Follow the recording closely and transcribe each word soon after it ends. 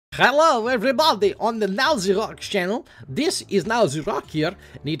Hello everybody on the Nilesy Rock channel. This is Nilesy Rock here,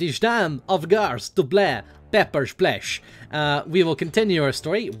 and it is time, of course, to play Pepper's Splash. We will continue our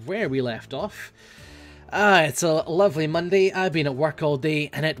story where we left off. It's a lovely Monday. I've been at work all day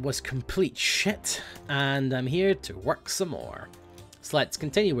and it was complete shit, and I'm here to work some more. So let's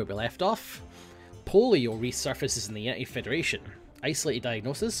continue where we left off. Polio resurfaces in the United Federation. Isolated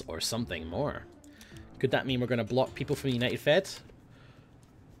diagnosis or something more. Could that mean we're going to block people from the United Fed?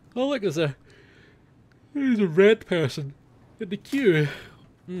 Oh look, there's a red person in the queue.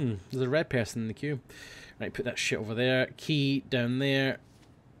 There's a red person in the queue. Right, put that shit over there. Key down there.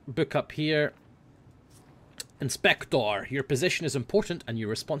 Book up here. Inspector, your position is important and your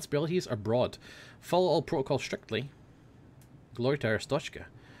responsibilities are broad. Follow all protocols strictly. Glory to Aristochka.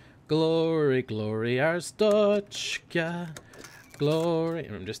 Glory, glory, Aristochka. Glory.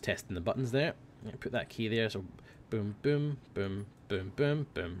 I'm just testing the buttons there. Put that key there, so boom, boom, boom, boom, boom,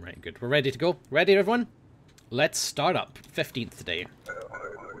 boom. Right, good. We're ready to go. Ready, everyone? Let's start up. 15th today.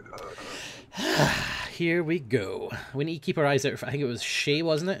 Here we go. We need to keep our eyes out for, I think it was Shay,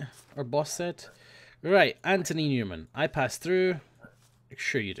 wasn't it? Our boss said. Right, Anthony Newman. I pass through.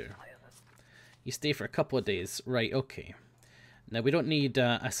 Sure you do. You stay for a couple of days. Right, okay. Now, we don't need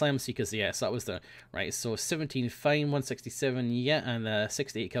asylum seekers yet, so that was the... Right, so 17 fine, 167, yeah, and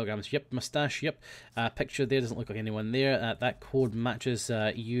 68 kilograms, yep, mustache, yep. Picture there, doesn't look like anyone there. That code matches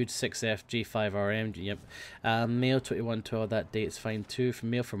UD 6F J5RM, yep. Male 2112, that date's fine too.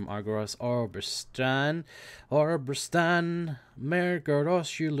 Male from Argoros, Orbistan,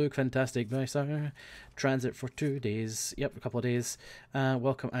 Mergoros, you look fantastic, nice. Transit for 2 days, yep, a couple of days.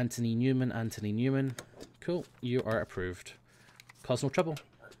 Welcome, Anthony Newman. Cool, you are approved. Cause no trouble.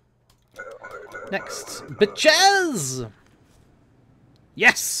 Next. Bitches!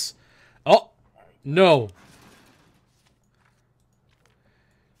 Yes! Oh! No!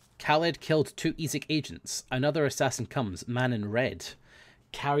 Khaled killed 2 Ezek agents. Another assassin comes, man in red.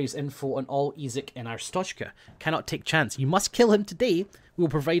 Carries info on all Ezek in Aristochka. Cannot take chance. You must kill him today. We will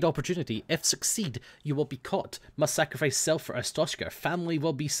provide opportunity. If succeed, you will be caught. Must sacrifice self for Aristochka. Family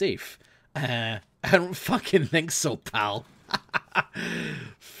will be safe. I don't fucking think so, pal.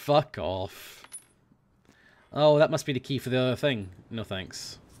 Fuck off. Oh, that must be the key for the other thing. No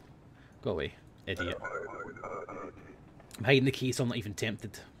thanks. Go away, idiot. I'm hiding the key so I'm not even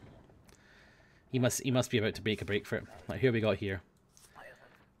tempted. He must be about to make a break for it. Like, here we got here.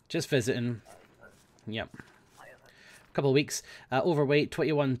 Just visiting. Yep. A couple of weeks. Overweight,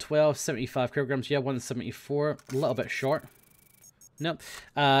 2112, 75 kilograms. Yeah, 174. A little bit short. No.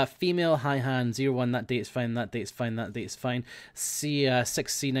 Female, high hand, 01, that date's fine, that date's fine.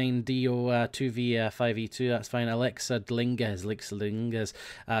 C6C9DO 2V5E2, that's fine. Alexa Dlingas,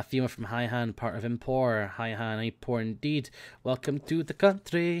 female from high hand, part of Impor, high hand, Impor indeed. Welcome to the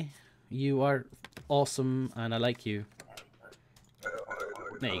country. You are awesome, and I like you.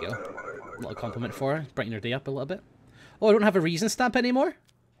 There you go. A little compliment for her, brighten her day up a little bit. Oh, I don't have a reason stamp anymore?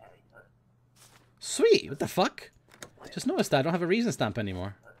 Sweet, what the fuck? Just noticed that I don't have a reason stamp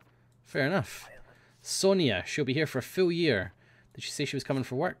anymore. Fair enough. Sonia, she'll be here for a full year. Did she say she was coming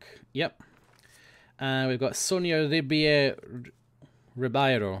for work? Yep. We've got Sonia Ribeiro.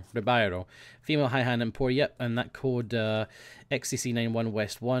 Female high hand and poor, yep. And that code XCC91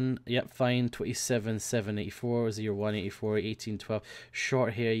 West 1. Yep, fine. 27784, 0184, 1812.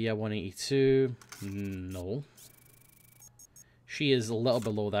 Short hair, yeah, 182. No. She is a little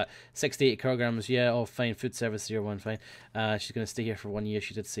below that. 68 kilograms, yeah, all fine. Food service, 01, fine. She's going to stay here for 1 year,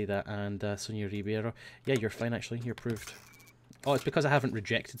 she did say that. And Sonia Ribeiro, yeah, you're fine actually, you're approved. Oh, it's because I haven't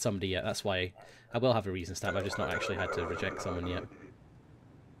rejected somebody yet, that's why. I will have a reason stamp, I've just not actually had to reject someone yet.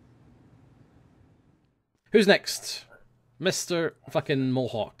 Who's next? Mr. fucking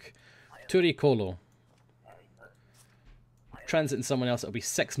Mohawk. Turi Kolo. Transiting someone else, it'll be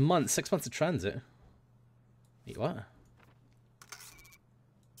 6 months. 6 months of transit? Wait, what?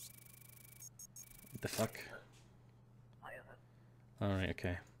 The fuck? Alright,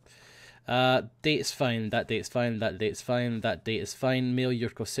 okay. Date's fine, that date's fine, that date's fine, that date is fine. Mail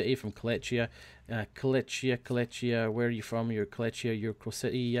Yurko City from Kolechia. Kolechia, where are you from? You're Kolechia, Yurko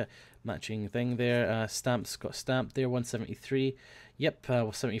City, matching thing there. Stamps got stamped there, 173. Yep,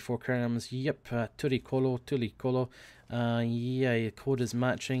 74 kilograms. Yep, Turicolo. Yeah, code is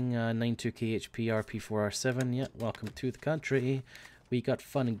matching. 92KHP RP4R7. Yep, welcome to the country. We got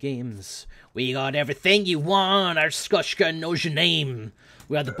fun and games. We got everything you want. Our Skushka knows your name.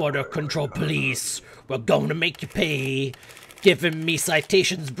 We are the Border Control Police. We're going to make you pay. Giving me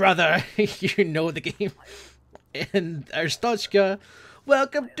citations, brother. You know the game. And Aristochka.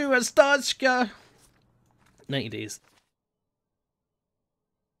 Welcome to Aristochka. 90 days.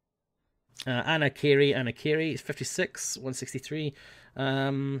 Anna Carey, it's 56, 163.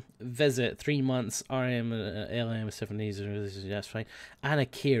 Visit 3 months. RM LM 7 days. That's fine. Anna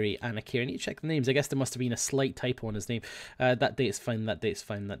Carey. I need to check the names. I guess there must have been a slight typo on his name. That date's fine. That date's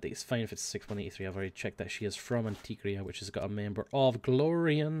fine. If it's 6183, I've already checked that she is from Antiquaria, which has got a member of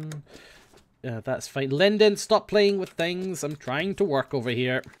Glorian. That's fine. Lyndon, stop playing with things. I'm trying to work over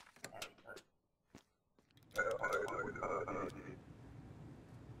here.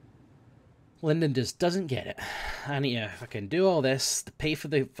 Lyndon just doesn't get it. I need to fucking do all this to pay for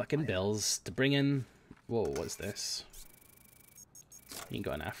the fucking bills, to bring in... Whoa, what's this? You ain't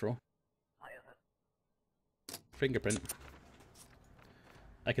got an afro. Fingerprint.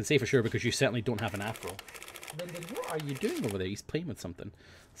 I can say for sure because you certainly don't have an afro. Lyndon, what are you doing over there? He's playing with something.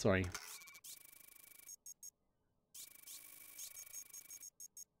 Sorry.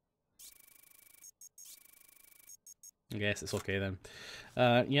 I guess it's okay then.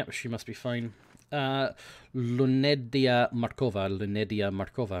 Yep, she must be fine. Lunedia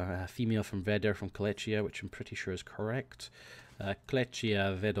Markova, a female from Vedor from Klechia, which I'm pretty sure is correct.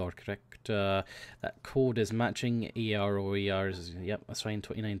 Klechia Vedor, correct. That code is matching. EROERs, yep, that's fine.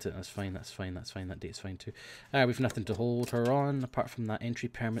 29, that's fine. That date's fine too. We've nothing to hold her on apart from that entry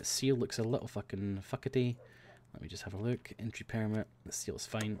permit seal. Looks a little fucking fuckety. Let me just have a look. Entry permit, the seal is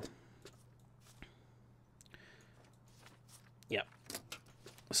fine. Yep.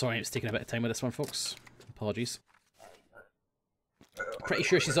 Sorry, it's taking a bit of time with this one, folks. Apologies. Pretty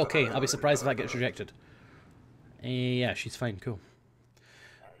sure she's okay. I'll be surprised if that gets rejected. Yeah, she's fine. Cool.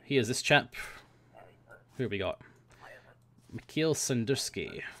 Here's this chap. Who have we got? Mikhail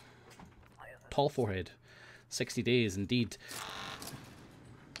Sandursky. Tall forehead. 60 days, indeed.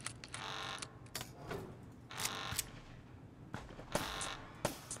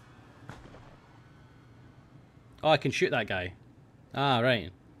 Oh, I can shoot that guy. Ah,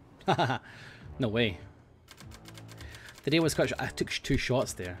 right. No way. The day was quite... I took 2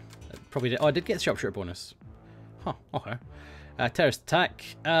 shots there. Probably did... Oh, I did get a sharpshooter bonus. Huh, okay. Terrorist attack.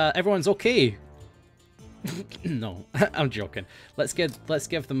 Everyone's okay. No, I'm joking. Let's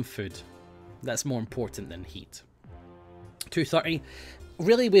give them food. That's more important than heat. 230.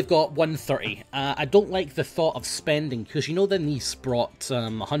 Really, we've got 130. I don't like the thought of spending, because you know the niece brought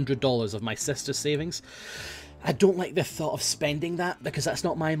 $100 of my sister's savings. I don't like the thought of spending that because that's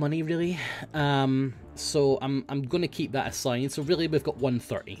not my money really. So I'm going to keep that aside. So really we've got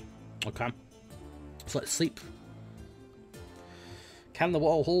 130. Okay. So let's sleep. Can the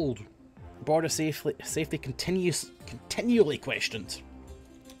wall hold? Border safety continually questioned.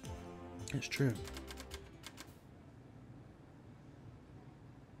 It's true.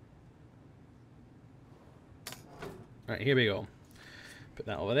 Alright, here we go. Put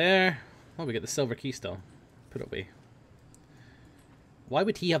that over there. Oh, we get the silver key still. Put it away. Why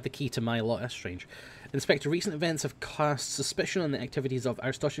would he have the key to my lot? That's strange. Inspector, recent events have cast suspicion on the activities of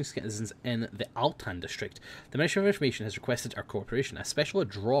Aristotelian citizens in the Altan district. The Ministry of Information has requested our cooperation. A special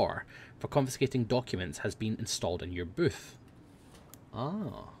drawer for confiscating documents has been installed in your booth.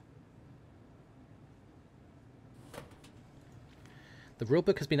 Ah. The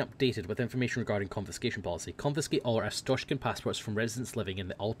rulebook has been updated with information regarding confiscation policy. Confiscate all Arstoshkan passports from residents living in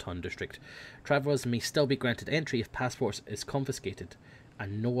the Altan district. Travellers may still be granted entry if passports is confiscated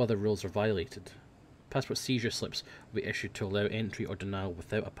and no other rules are violated. Passport seizure slips will be issued to allow entry or denial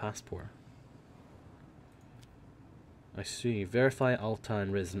without a passport. I see. Verify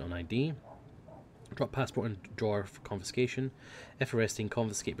Altan resident on ID. Drop passport in drawer for confiscation. If arresting,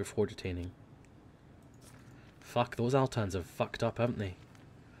 confiscate before detaining. Fuck, those Altans have fucked up, haven't they?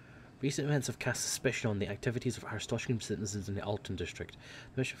 Recent events have cast suspicion on the activities of Arstoshkan citizens in the Altan district.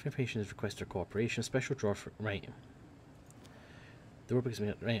 The Ministry of Information has requested cooperation. Special drawer for... Right. The rulebook is...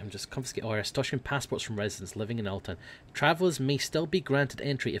 Right, I'm just confiscating all Arstoshkan passports from residents living in Altan. Travellers may still be granted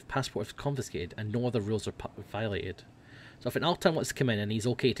entry if passport is confiscated and no other rules are violated. So if an Altan wants to come in and he's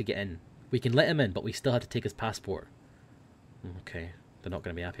okay to get in, we can let him in, but we still have to take his passport. Okay. They're not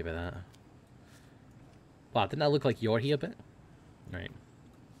going to be happy about that. Wow, didn't that look like Yorhi a bit? Right.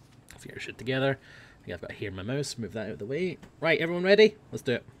 I'll get your shit together. I think I've got here my mouse. Move that out of the way. Right, everyone ready? Let's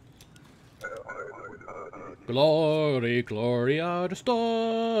do it. Glory, Gloria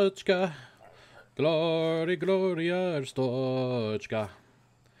Arstochka. Glory, Gloria Arstochka.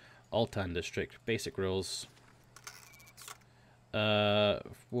 Altan district. Basic rules. Whoa,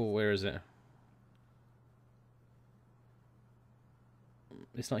 where is it?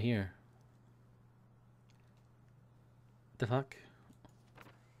 It's not here. The fuck?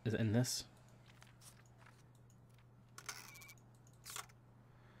 Is it in this?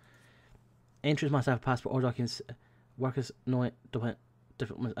 Entries must have passport or documents. Workers know it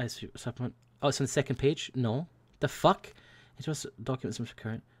different supplement. Oh, it's on the second page? No. The fuck? It was documents from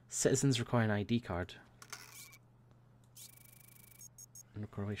current. Citizens require an ID card. No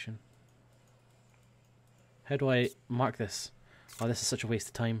correlation. How do I mark this? Oh, this is such a waste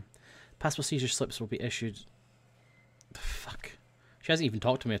of time. Passport seizure slips will be issued. Fuck. She hasn't even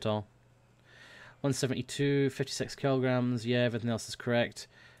talked to me at all. 172, 56 kilograms. Yeah, everything else is correct.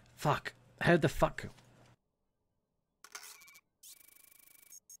 Fuck. How the fuck?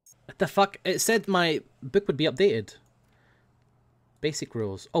 What the fuck? It said my book would be updated. Basic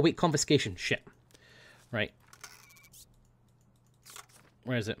rules. Oh wait, confiscation. Shit. Right.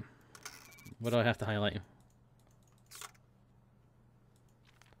 Where is it? What do I have to highlight?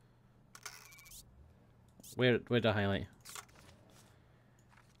 Where do I highlight?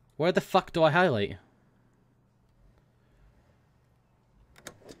 Where the fuck do I highlight?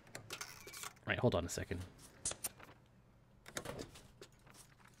 Right, hold on a second.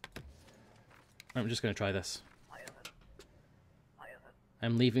 I'm just gonna try this.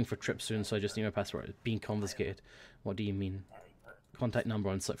 I'm leaving for trip soon, so I just need my passport. It's being confiscated. What do you mean? Contact number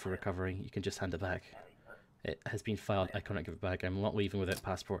on slip for recovery. You can just hand it back. It has been filed. I cannot give it back. I'm not leaving without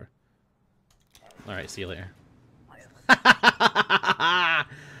passport. Alright, see you later.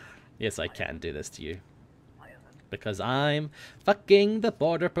 Yes, I can do this to you. Because I'm fucking the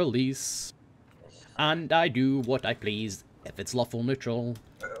border police. And I do what I please if it's lawful neutral.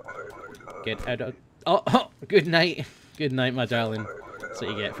 Get out of... Oh, good night. Good night, my darling. That's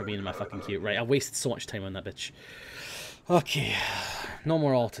what you get for being my fucking cute. Right, I wasted so much time on that bitch. Okay. No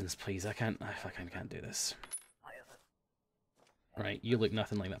more Altons, please. I can't do this. Right, you look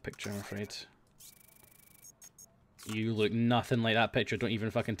nothing like that picture, I'm afraid. You look nothing like that picture. Don't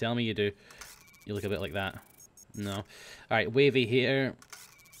even fucking tell me you do. You look a bit like that. No. Alright, wavy here.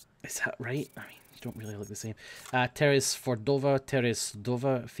 Is that right? I mean, you don't really look the same. Teres Fordova,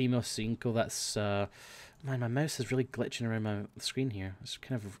 female 5. That's, man, my mouse is really glitching around my screen here. It's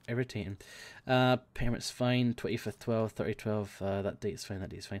kind of irritating. Permit's fine. 25th 12th, 3012. That date's fine. That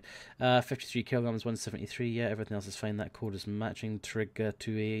date's fine. 53 kilograms, 173. Yeah, everything else is fine. That code is matching. Trigger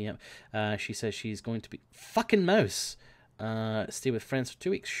 2A. Yep. She says she's going to be fucking mouse. Stay with friends for 2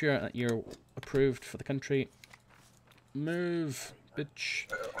 weeks. Sure, you're approved for the country. Move, bitch.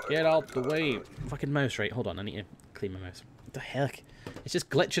 Get out the way. Fucking mouse. Right, hold on. I need to clean my mouse. What the heck? It's just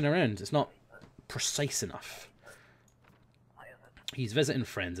glitching around. It's not precise enough. He's visiting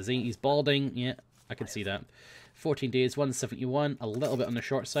friends, is he? He's balding. Yeah, I can see that. 14 days, 171. A little bit on the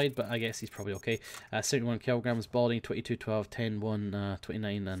short side, but I guess he's probably okay. 71 kilograms, balding, 22, 12, 10, 1,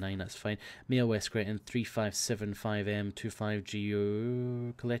 29, 9. That's fine. Male West Greaton, 3575M,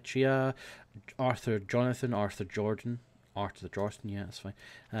 25GO, Colechia. Arthur Jonathan, Arthur Jordan. Arthur Jordan, yeah, that's fine.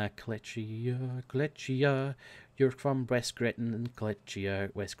 Colechia. You're from West Greaton,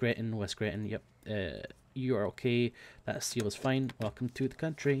 Colechia. West Greaton, yep. You are okay. That seal is fine. Welcome to the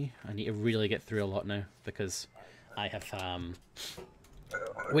country. I need to really get through a lot now because I have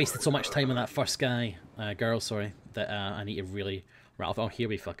wasted so much time on that first girl, sorry, that I need to really rattle. Oh, here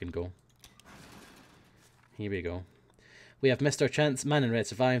we fucking go. Here we go. We have missed our chance. Man in red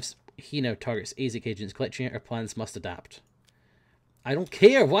survives. He now targets ASIC agents glitching. Our plans must adapt. I don't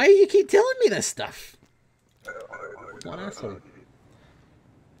care. Why do you keep telling me this stuff? What an asshole.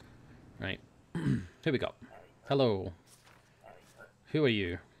 Right. Here we go. Hello. Who are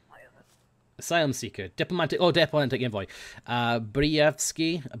you? Asylum seeker. Diplomatic envoy.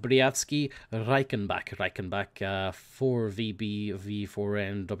 Briavsky, Reichenbach, 4VB,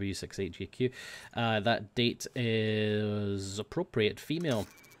 V4N, W68GQ. That date is appropriate. Female.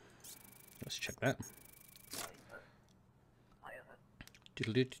 Let's check that.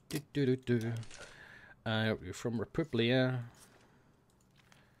 You're from Republia.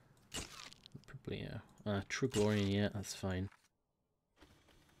 True Glory, yeah, that's fine.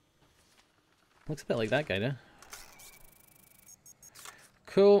 Looks a bit like that guy there.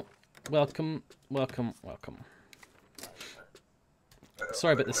 Cool. Welcome.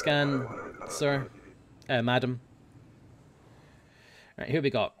 Sorry about the scan, sir. Madam. Right, here we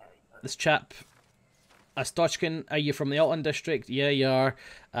go. This chap. Stochkin, are you from the Alton district? Yeah, you are.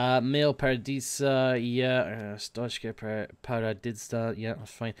 Male Paradisa, yeah. Stochka Paradisa, yeah,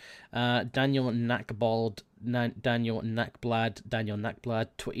 that's fine. Daniel Nakblad,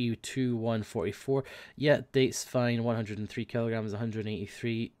 22-144. Yeah, date's fine. 103 kilograms,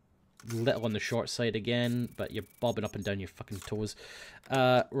 183. Little on the short side again, but you're bobbing up and down your fucking toes.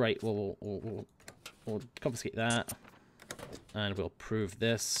 Right, we'll confiscate that. And we'll prove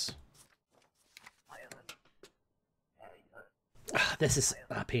this. This is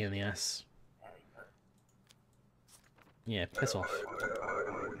a pain in the ass. Yeah, piss off.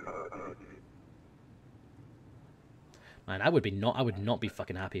 Man, I would not be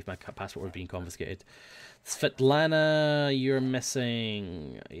fucking happy if my passport were being confiscated. Svetlana, you're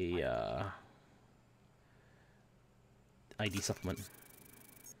missing a ID supplement.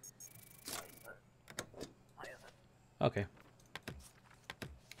 Okay.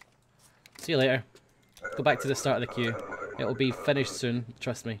 See you later. Go back to the start of the queue. It'll be finished soon,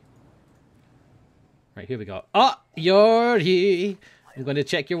 trust me. Right, here we go. Oh, Yori! I'm going to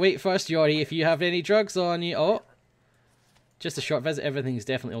check your weight first, Yori, if you have any drugs on you. Oh! Just a short visit. Everything's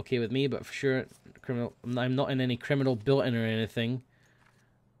definitely okay with me, but for sure, criminal. I'm not in any criminal bulletin or anything.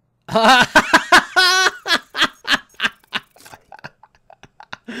 I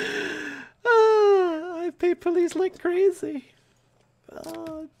pay police like crazy.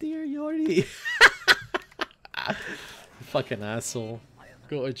 Oh, dear Yori. Fucking asshole.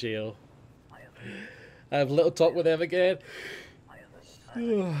 Go to jail. I have little talk with them again.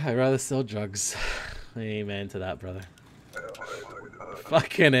 I'd rather sell drugs. Amen to that, brother.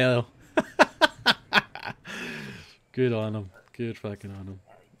 Fucking hell. Good on him. Good fucking on him.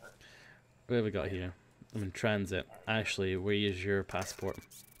 What have we got here? I'm in transit. Ashley, where is your passport?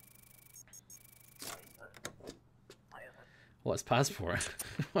 What's passport?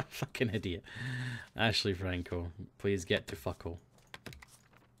 What a fucking idiot. Ashley Franco, please get to fuckle.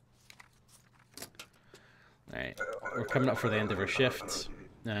 Alright, we're coming up for the end of our shift.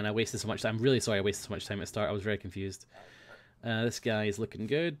 And I wasted so much time. I'm really sorry I wasted so much time at the start. I was very confused. This guy is looking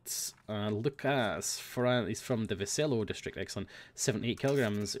good. Lucas, he's from the Veselo district. Excellent. 78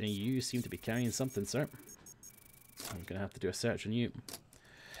 kilograms. And you seem to be carrying something, sir. I'm going to have to do a search on you.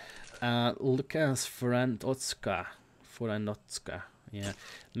 Lucas Forandotska. Yeah.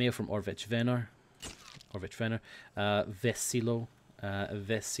 Mail from Orvich Venor. Vesilo.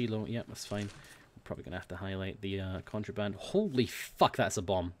 Vesilo. Yeah, that's fine. I'm probably going to have to highlight the contraband. Holy fuck, that's a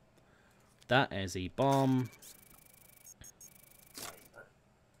bomb. That is a bomb.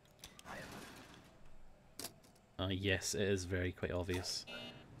 Yes, it is very quite obvious.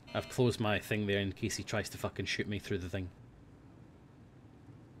 I've closed my thing there in case he tries to fucking shoot me through the thing.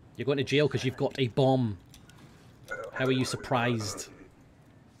 You're going to jail because you've got a bomb. How are you surprised?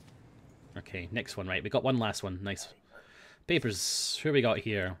 Okay, next one, right. We got one last one. Nice. Papers. Who we got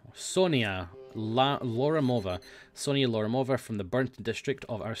here? Sonia Loramova. Sonia Loramova from the Burnton district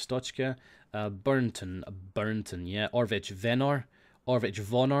of Arstochka. Burnton, yeah. Orvich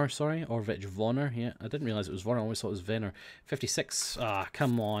Vonor, sorry. Orvich Vonor, yeah. I didn't realize it was Vonor. I always thought it was Venor. 56. Ah,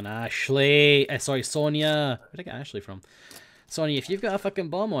 come on, Ashley. Sorry, Sonia. Where'd I get Ashley from? Sonia, if you've got a fucking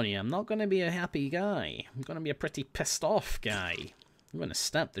bomb on you, I'm not going to be a happy guy. I'm going to be a pretty pissed off guy. I'm going to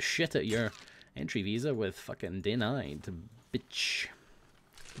stamp the shit at your entry visa with fucking denied, bitch.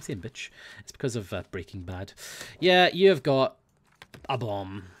 I'm saying bitch. It's because of Breaking Bad. Yeah, you've got a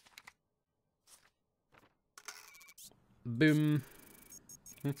bomb. Boom.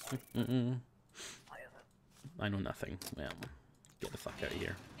 I know nothing. Well, get the fuck out of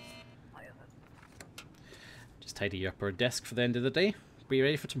here. Just tidy up our desk for the end of the day. Be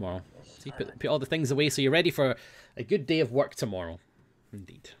ready for tomorrow. See, put all the things away so you're ready for a good day of work tomorrow.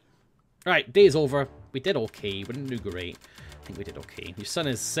 Indeed. Right, day's over. We did okay. We didn't do great. I think we did okay. Your son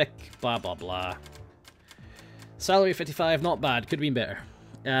is sick. Blah, blah, blah. Salary 55. Not bad. Could have been better.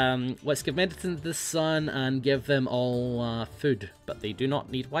 Let's give medicine to the son and give them all food. But they do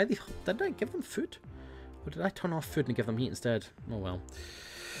not need... Why? Did I give them food? Or did I turn off food and give them heat instead? Oh, well.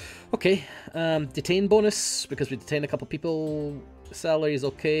 Okay. Detain bonus, because we detained a couple people. Salary is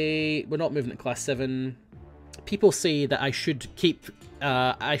okay. We're not moving to class 7. People say that I should keep...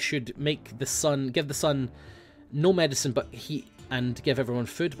 I should make the son... Give the son no medicine but heat and give everyone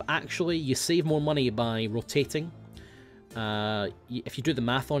food. But actually, you save more money by rotating. If you do the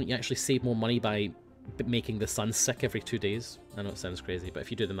math on it, you actually save more money by making the son sick every 2 days. I know it sounds crazy, but if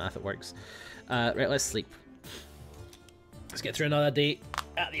you do the math, it works. Right, let's sleep. Let's get through another day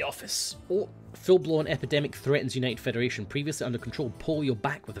at the office. Oh, full-blown epidemic threatens United Federation. Previously under control, polio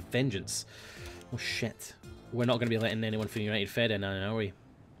back with a vengeance. Oh shit. We're not going to be letting anyone from United Fed in, are we?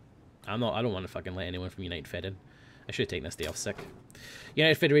 I don't want to fucking let anyone from United Fed in. I should have taken this day off sick.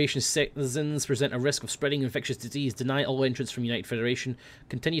 United Federation citizens present a risk of spreading infectious disease. Deny all entrance from United Federation.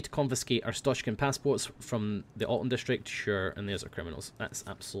 Continue to confiscate our Stochkin passports from the Alton district. Sure, and there's our criminals. That's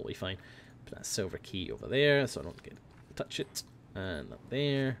absolutely fine. Put that silver key over there so I don't get touch it. And up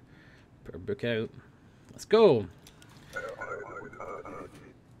there. Put our book out. Let's go.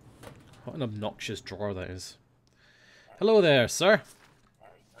 What an obnoxious drawer that is. Hello there, sir.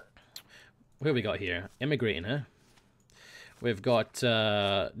 What have we got here? Immigrating, huh? We've got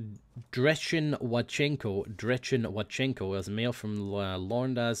Drechin Wadchenko as a male from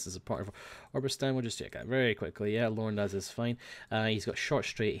Lorndaz as a part of Oberstan. We'll just check that very quickly. Yeah, Lorndaz is fine. He's got short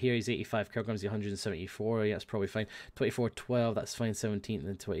straight here. He's 85 kilograms, 174. Yeah, that's probably fine. 2412, that's fine. 17,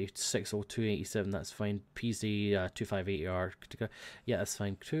 and 2602, 87, that's fine. PZ 2580R. Yeah, that's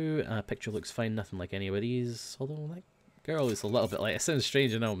fine too. Picture looks fine. Nothing like any of these. Although, like, girl is a little bit like, it sounds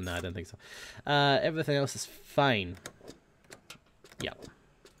strange, no, I don't think so. Everything else is fine. Yeah.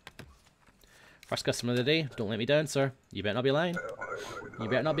 First customer of the day. Don't let me down, sir. You better not be lying. You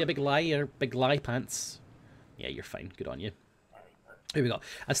better not be a big liar. Big lie pants. Yeah, you're fine. Good on you. Here we go.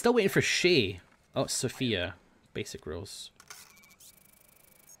 I'm still waiting for Shay. Oh, Sophia. Basic rules.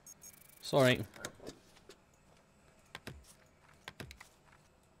 Sorry.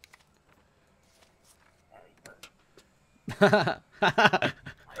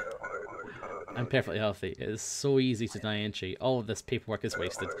 I'm perfectly healthy. It is so easy to die entry. All of this paperwork is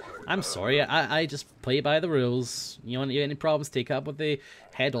wasted. I'm sorry, I just play by the rules. You want any problems, take up with the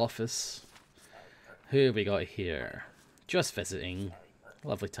head office. Who have we got here? Just visiting.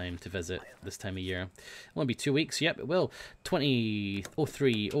 Lovely time to visit this time of year. It won't be 2 weeks. Yep, it will.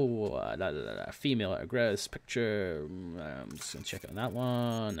 2003. Female at a gross picture. I'm just going to check out that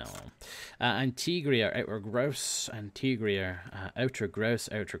one. No. Antigria, outer gross. Antigria, outer gross.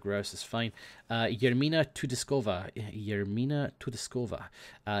 Outer gross is fine. Yermina Tudiskova.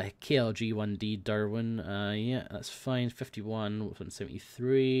 KLG 1D Darwin. Yeah, that's fine. 51,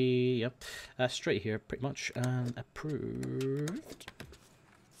 173. Yep. Straight here, pretty much. Approved.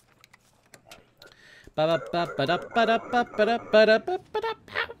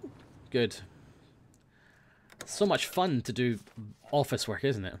 Good. So much fun to do office work,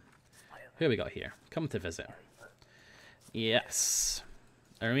 isn't it? Who we got here? Come to visit. Yes.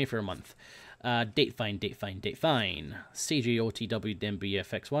 Army for a month. Date fine. CGOTW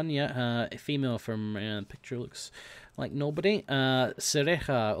DMBFX1, yeah. Female from picture looks like nobody.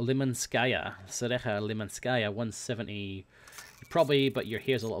 Serecha Limanskaya, 170. Probably, but your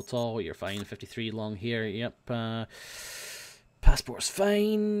hair's a little tall. You're fine. 53 long hair. Yep. Passport's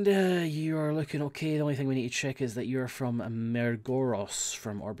fine. You're looking okay. The only thing we need to check is that you're from Mergoros,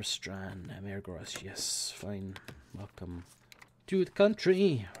 from Orbistran. Mergoros, yes. Fine. Welcome to the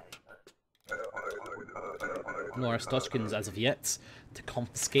country. No Aristochkins as of yet to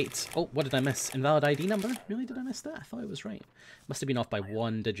confiscate. Oh, what did I miss? Invalid ID number? Really? Did I miss that? I thought it was right. Must have been off by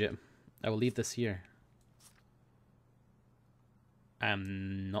 1 digit. I will leave this here.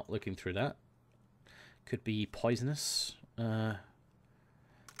 I'm not looking through that. Could be poisonous. Entry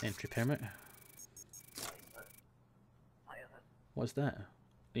permit. What's that?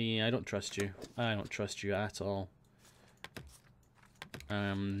 Yeah, I don't trust you. I don't trust you at all.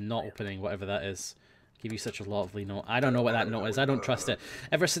 I'm not opening whatever that is. Give you such a lovely note. I don't know what that note is. I don't trust it.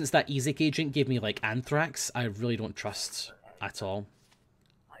 Ever since that EZIC agent gave me like anthrax, I really don't trust at all.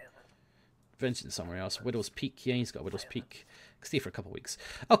 Vincent somewhere else. Widow's Peak. Yeah, he's got Widow's Peak. Stay for a couple weeks.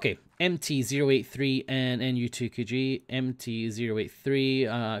 Okay, MT083 and NU2KG.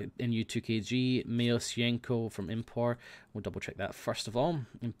 MT083, NU2KG. Male Sienko from Impor. We'll double check that first of all.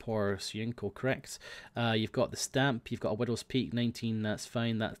 Impor Sienko, correct. You've got the stamp. You've got a Widow's Peak 19. That's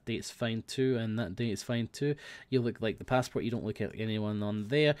fine. That date's fine too, and that date is fine too. You look like the passport. You don't look at anyone on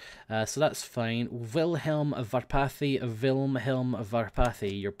there, so that's fine. Wilhelm Varpathy.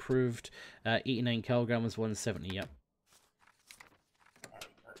 You're proved. 89 kilograms, 170. Yep.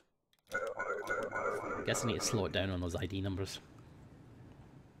 I guess I need to slow it down on those ID numbers.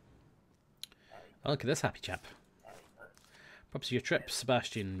 Oh, look at this happy chap. Props to your trip,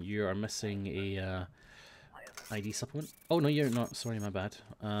 Sebastian. You are missing a ID supplement. Oh, no, you're not. Sorry, my bad.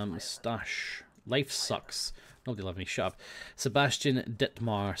 Stash. Life sucks. Nobody love me. Shut up. Sebastian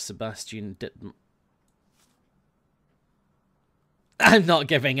Dittmar. I'm not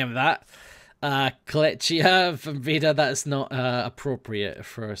giving him that. Klechia from Veda, that's not appropriate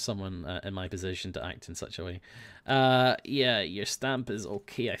for someone in my position to act in such a way. Yeah, your stamp is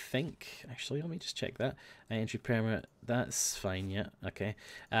okay, I think. Actually, let me just check that. Entry permit, that's fine, yeah, okay.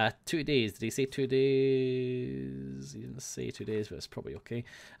 2 days, did he say 2 days? He didn't say 2 days, but it's probably okay.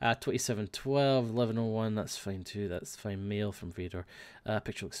 2712, 1101, that's fine too, that's fine. Male from Vader.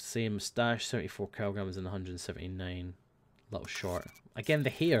 Picture looks the same. Moustache, 74 kilograms and 179. A little short. Again,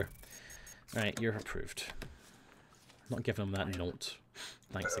 the hair. Right, you're approved. I'm not giving him that note.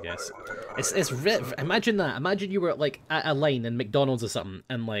 Thanks, I guess. It's imagine that. Imagine you were like at a line in McDonald's or something,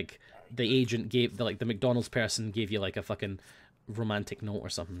 and like the agent gave the McDonald's person gave you like a fucking romantic note or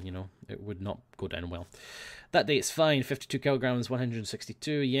something, you know, it would not go down well. That date's fine. 52 kilograms,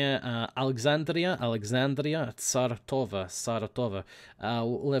 162. Yeah. Alexandria, Saratova.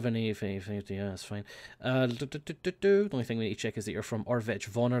 11A, yeah, that's fine. The only thing we need to check is that you're from Orvech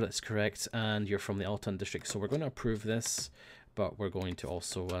Vonner. That's correct, and you're from the Alton district. So we're going to approve this, but we're going to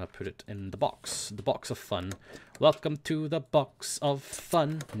also put it in the box of fun. Welcome to the box of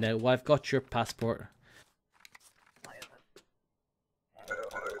fun. Now I've got your passport.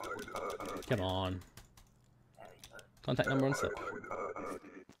 Come on. Contact number on slip.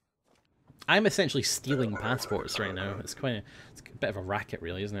 I'm essentially stealing passports right now. It's a bit of a racket,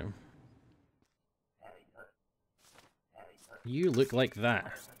 really, isn't it? You look like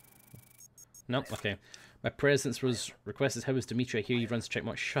that. Nope, okay. My presence was requested. How is Dimitri? I hear you runs check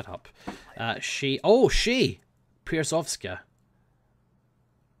mark. Shut up. She. Pierzovska.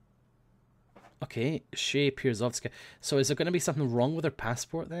 Okay, Shay Pierzovska. So is there going to be something wrong with her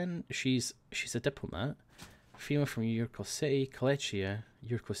passport then? She's a diplomat. Female from Yurko City, Kalechia,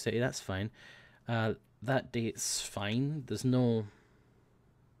 Yurko City, that's fine. That date's fine. There's no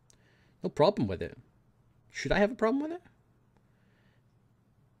problem with it. Should I have a problem with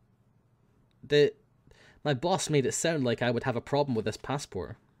it? My boss made it sound like I would have a problem with this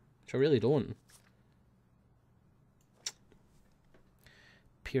passport, which I really don't.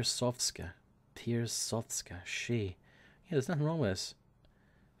 Pierzovska, Shay. Yeah, there's nothing wrong with this.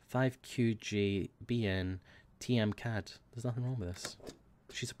 5QJBN TM-CAD. There's nothing wrong with this.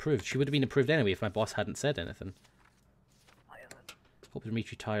 She's approved. She would have been approved anyway if my boss hadn't said anything. Hope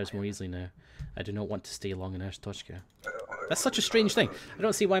Dimitri tires more easily now. I do not want to stay long in Arstochka. That's such a strange thing. I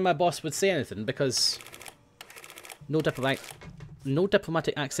don't see why my boss would say anything, because no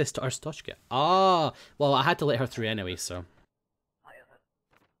diplomatic access to Arstochka. Ah, well, I had to let her through anyway, so.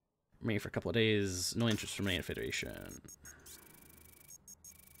 Maybe for a couple of days. No interest from Mayan Federation.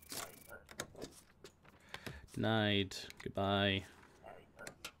 Denied. Goodbye.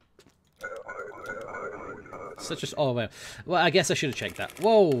 Such a... Oh, well. Well, I guess I should have checked that.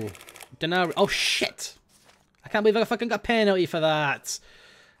 Whoa. Denied. Oh, shit. I can't believe I fucking got a penalty for that.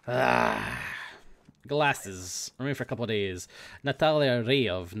 Glasses. I'm in for a couple of days. Natalia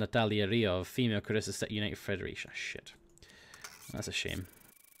Ryov. Female Carissa at United Federation. Oh, shit. That's a shame.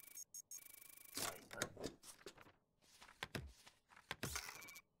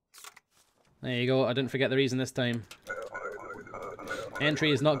 There you go, I didn't forget the reason this time. Entry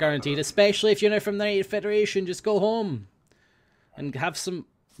is not guaranteed, especially if you're not from the United Federation. Just go home and have some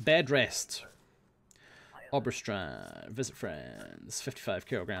bed rest. Oberstrand, visit friends, 55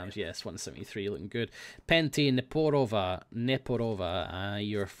 kilograms, yes, 173, looking good. Penty Neporova,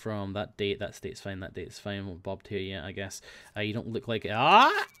 you're from that date, that date's fine, that date's fine. Bobbed here, yeah, I guess. You don't look like it.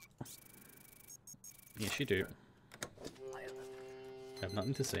 Ah! Yes, you do. I have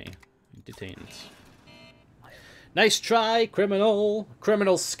nothing to say. Detained. Nice try, criminal.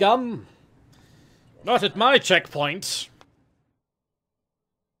 Criminal scum. Not at my checkpoint.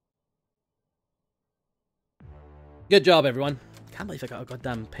 Good job, everyone. Can't believe I got a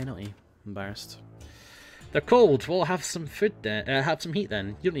goddamn penalty. Embarrassed. They're cold. We'll have some food then. Have some heat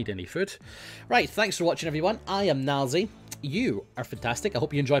then. You don't need any food. Right, thanks for watching, everyone. I am Nilesy. You are fantastic. I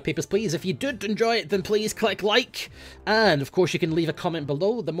hope you enjoy Papers, Please. If you did enjoy it, then please click like. And, of course, you can leave a comment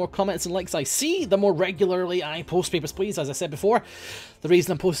below. The more comments and likes I see, the more regularly I post Papers, Please. As I said before, the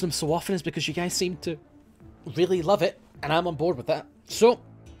reason I'm posting them so often is because you guys seem to really love it, and I'm on board with that. So,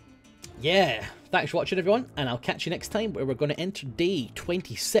 yeah, thanks for watching, everyone, and I'll catch you next time, where we're going to enter day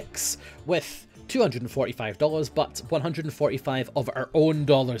 26 with $245, but 145 of our own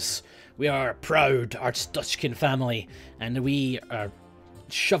dollars. We are a proud Arstochkin family, and we are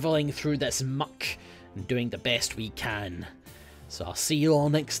shoveling through this muck and doing the best we can. So I'll see you all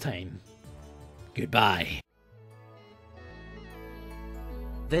next time. Goodbye.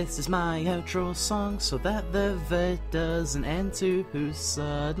 This is my outro song so that the vid doesn't end too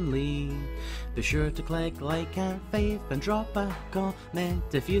suddenly. Be sure to click like and fave and drop a comment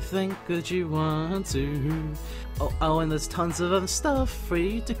if you think that you want to. Oh, and there's tons of other stuff for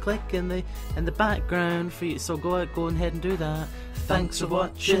you to click in the background for you, so go ahead and do that. Thanks for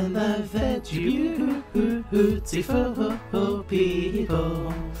watching the video, beautiful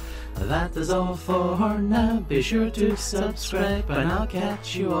people. That is all for now. Be sure to subscribe, and I'll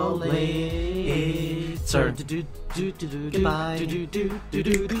catch you all later. Goodbye.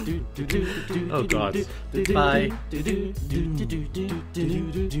 Oh God. Bye.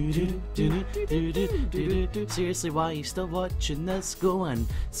 Seriously, why are you still watching this? Go and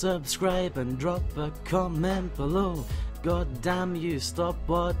subscribe and drop a comment below. God damn you, stop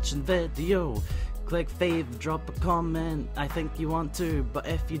watching video. click fave, drop a comment. I think you want to, but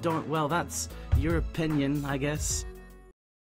if you don't, well, that's your opinion, I guess.